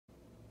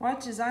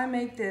Watch as I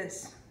make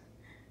this.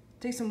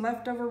 Take some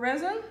leftover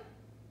resin,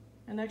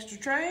 an extra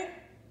tray,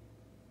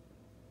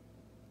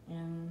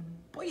 and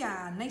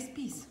booyah, nice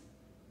piece.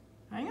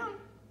 Hang on.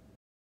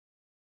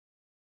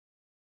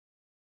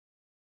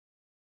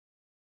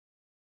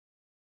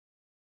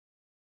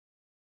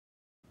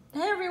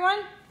 Hey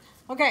everyone.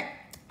 Okay,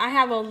 I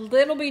have a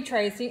little bitty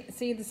tray.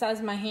 See the size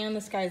of my hand?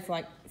 This guy's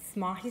like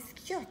small. He's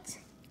cute.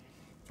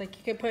 It's like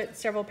you could put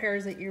several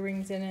pairs of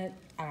earrings in it.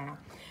 I don't know.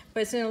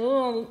 But it's in a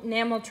little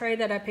enamel tray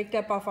that I picked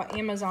up off of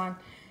Amazon.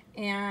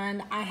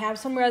 And I have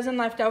some resin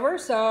left over,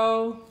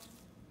 so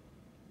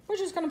we're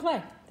just gonna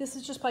play. This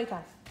is just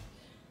playtime.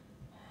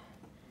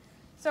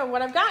 So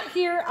what I've got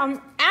here, I'm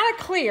out of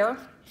clear,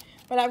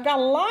 but I've got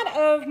a lot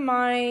of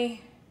my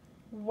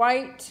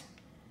white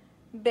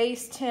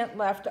base tint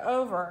left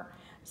over.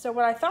 So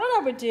what I thought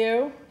I would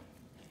do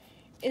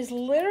is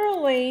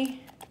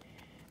literally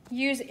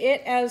use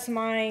it as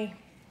my,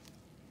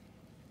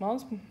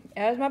 well,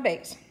 as my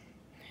base.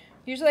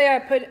 Usually I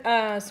put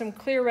some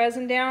clear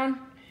resin down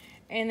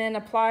and then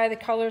apply the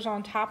colors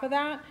on top of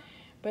that.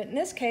 But in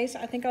this case,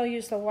 I think I'll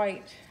use the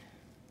white.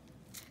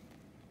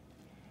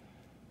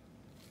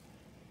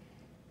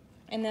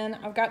 And then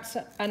I've got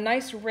a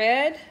nice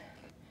red,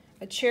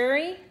 a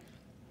cherry,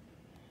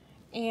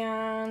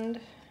 and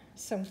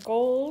some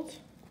gold,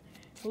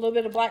 a little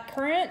bit of black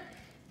currant.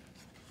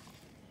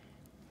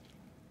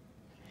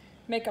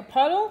 Make a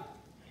puddle,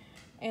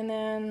 and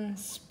then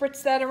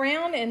spritz that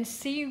around and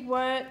see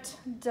what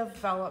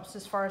develops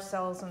as far as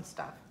cells and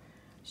stuff.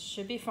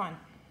 Should be fun.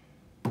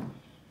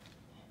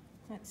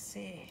 Let's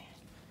see.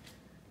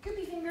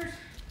 Goopy fingers.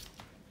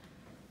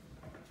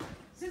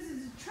 Since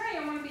it's a tray,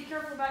 I want to be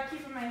careful about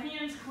keeping my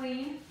hands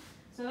clean,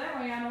 so that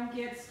way I don't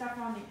get stuff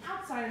on the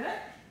outside of it.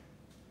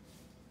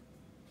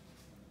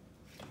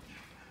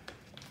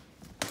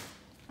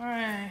 All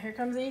right, here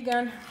comes the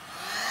E-gun.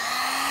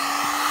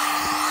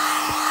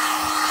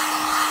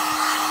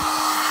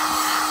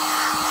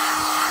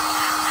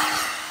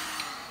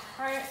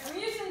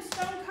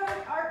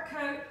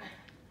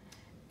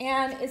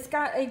 And it's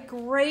got a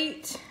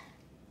great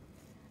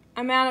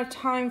amount of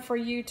time for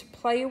you to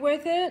play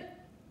with it.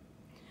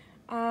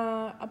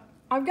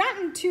 I've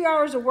gotten 2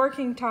 hours of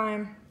working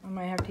time. I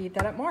might have to eat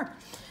that up more.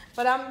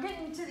 But I'm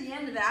getting to the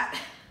end of that.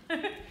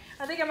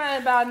 I think I'm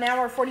at about an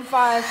hour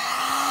 45.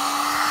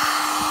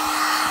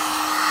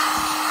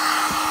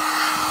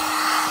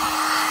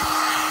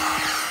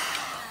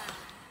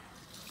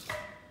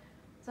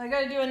 So I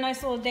gotta do a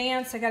nice little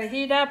dance. I gotta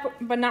heat up,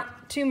 but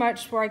not too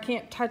much where I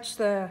can't touch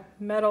the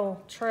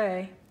metal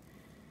tray.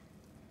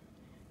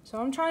 So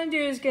what I'm trying to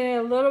do is get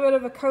a little bit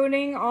of a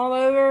coating all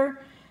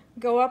over,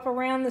 go up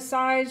around the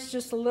sides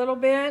just a little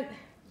bit.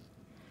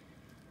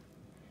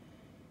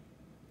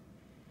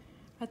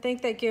 I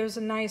think that gives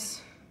a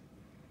nice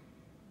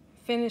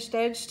finished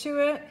edge to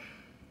it,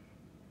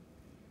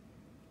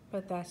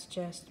 but that's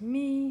just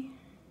me.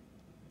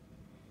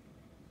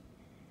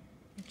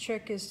 The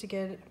trick is to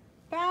get it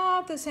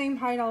about the same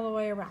height all the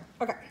way around.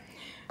 Okay,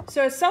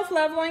 so it's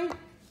self-leveling,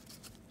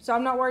 so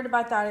I'm not worried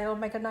about that. It'll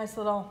make a nice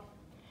little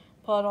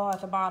puddle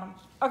at the bottom.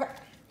 Okay,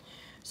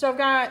 so I've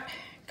got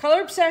Color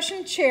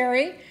Obsession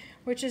Cherry,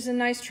 which is a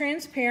nice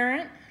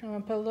transparent. I'm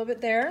gonna put a little bit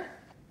there.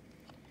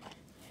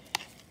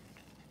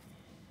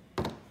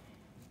 A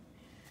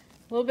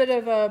little bit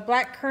of a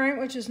black currant,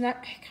 which is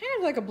not kind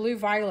of like a blue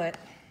violet.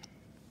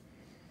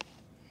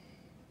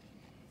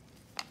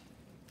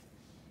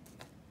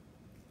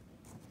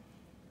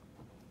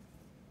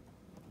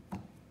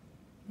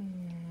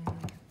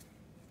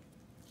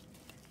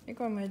 I think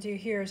what I'm going to do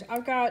here is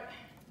I've got,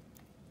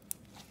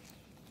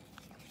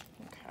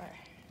 okay,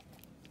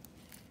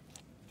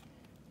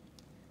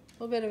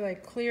 a little bit of a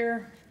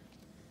clear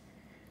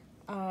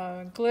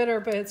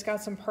glitter, but it's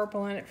got some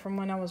purple in it from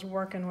when I was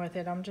working with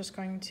it. I'm just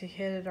going to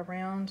hit it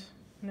around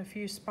in a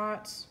few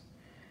spots.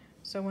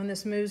 So when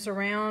this moves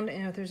around,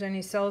 and if there's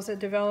any cells that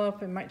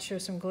develop, it might show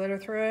some glitter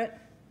through it.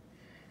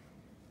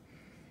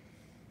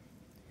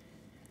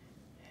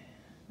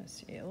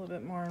 Let's see, a little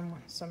bit more in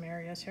some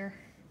areas here.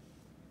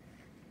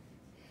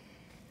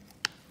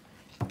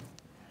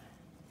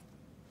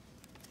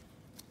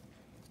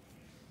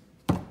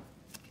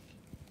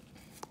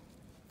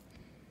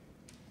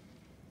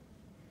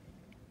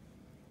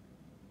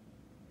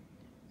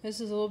 This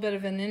is a little bit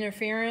of an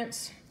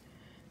interference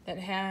that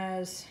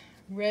has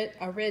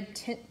a red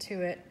tint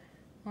to it.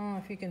 I don't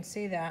know if you can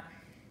see that.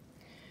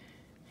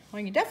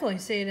 Well, you can definitely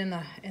see it in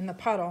the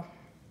puddle.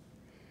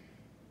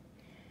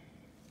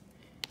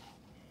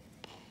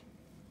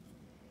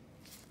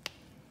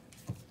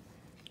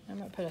 I'm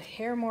gonna put a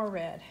hair more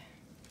red.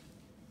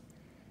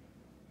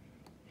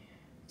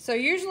 So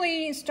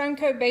usually Stone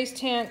Coat base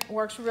tint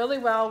works really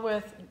well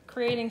with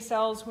creating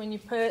cells when you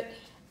put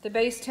the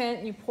base tint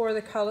and you pour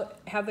the color,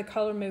 have the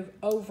color move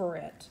over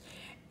it,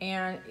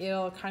 and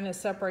it'll kind of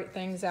separate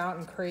things out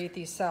and create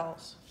these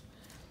cells.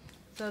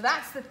 So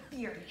that's the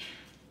theory.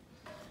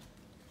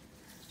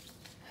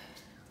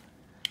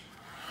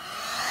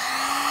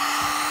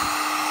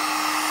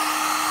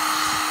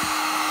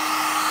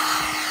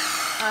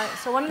 All right,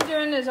 so what I'm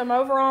doing is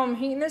I'm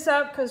heating this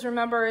up because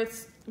remember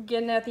it's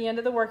getting at the end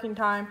of the working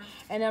time,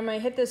 and I'm gonna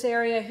hit this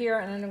area here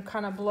and then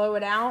kind of blow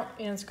it out,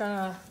 and it's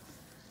gonna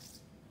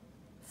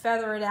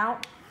feather it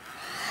out.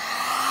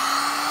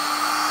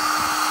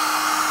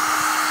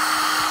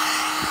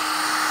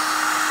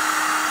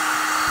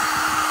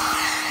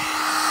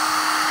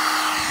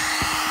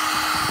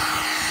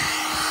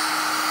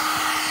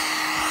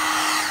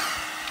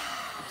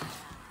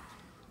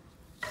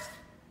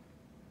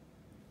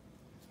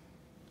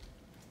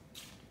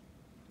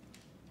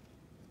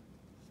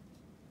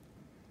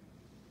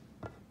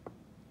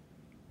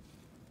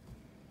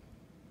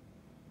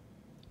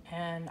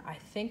 And I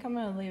think I'm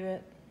gonna leave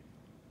it,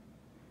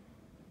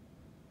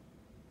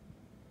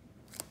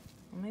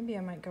 well, maybe I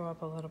might go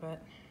up a little bit.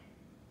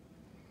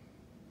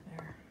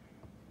 There.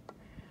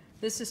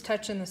 This is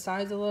touching the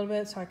sides a little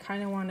bit, so I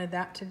kind of wanted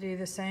that to do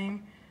the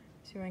same.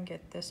 See if I can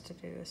get this to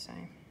do the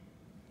same.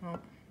 Oh,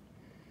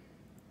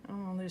 I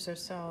don't wanna lose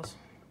those cells.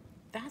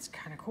 That's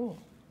kind of cool.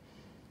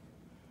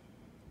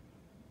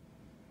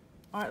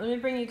 All right, let me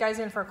bring you guys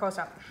in for a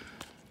close-up.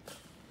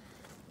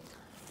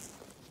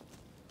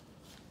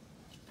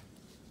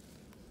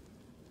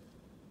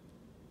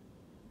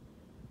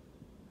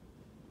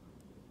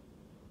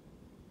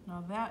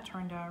 Now that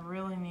turned out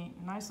really neat.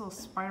 Nice little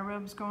spider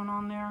webs going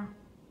on there.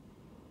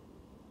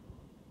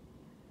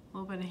 A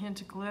little bit of hint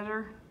of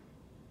glitter.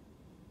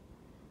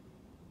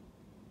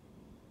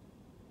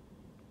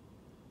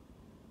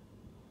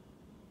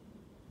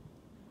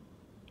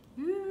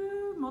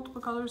 Ooh,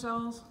 multiple color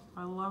cells.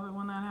 I love it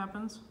when that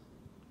happens.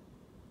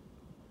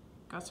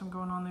 Got some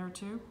going on there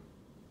too.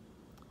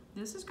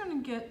 This is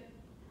going to get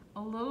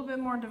a little bit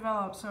more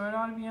developed, so it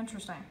ought to be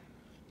interesting.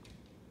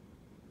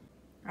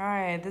 All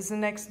right, this is the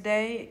next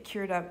day. It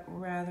cured up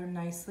rather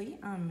nicely.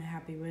 I'm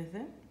happy with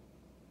it.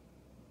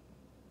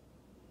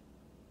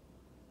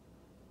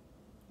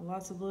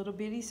 Lots of little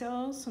bitty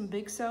cells, some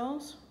big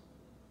cells.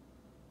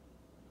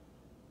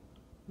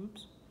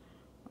 Oops,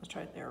 let's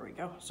try it. There we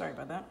go. Sorry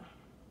about that.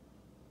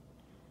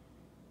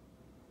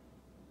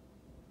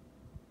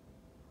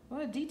 A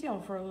lot of detail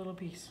for a little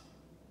piece.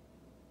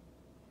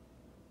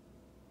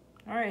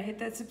 All right, hit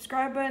that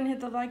subscribe button,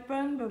 hit the like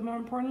button, but more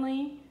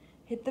importantly,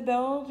 hit the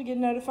bell to get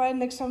notified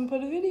next time I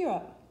put a video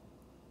up.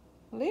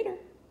 Later.